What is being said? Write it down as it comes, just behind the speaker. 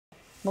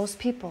most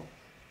people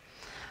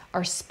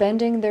are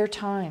spending their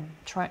time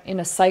in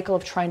a cycle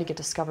of trying to get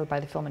discovered by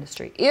the film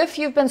industry. If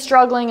you've been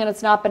struggling and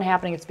it's not been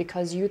happening, it's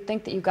because you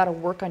think that you've got to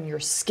work on your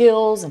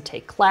skills and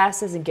take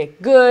classes and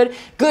get good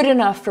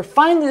enough for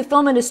finally the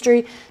film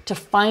industry to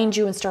find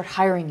you and start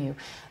hiring you.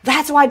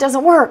 That's why it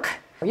doesn't work.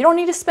 You don't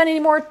need to spend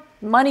any more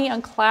money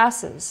on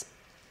classes.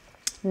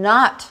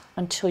 Not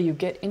until you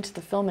get into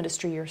the film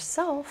industry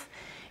yourself,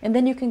 and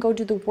then you can go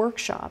do the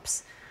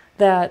workshops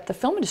that the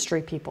film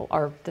industry people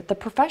that the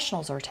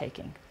professionals are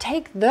taking.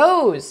 Take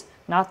those,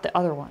 not the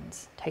other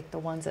ones. Take the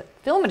ones that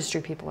film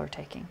industry people are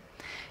taking.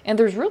 And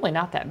there's really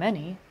not that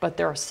many, but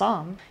there are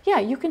some. Yeah,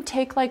 you can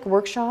take like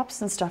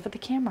workshops and stuff at the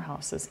camera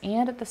houses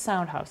and at the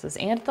sound houses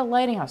and at the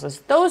lighting houses.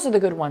 Those are the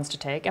good ones to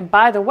take. And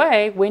by the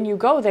way, when you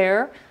go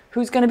there,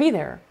 who's going to be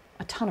there?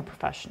 A ton of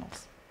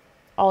professionals.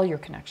 All your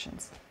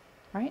connections,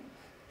 right?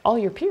 All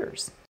your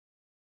peers.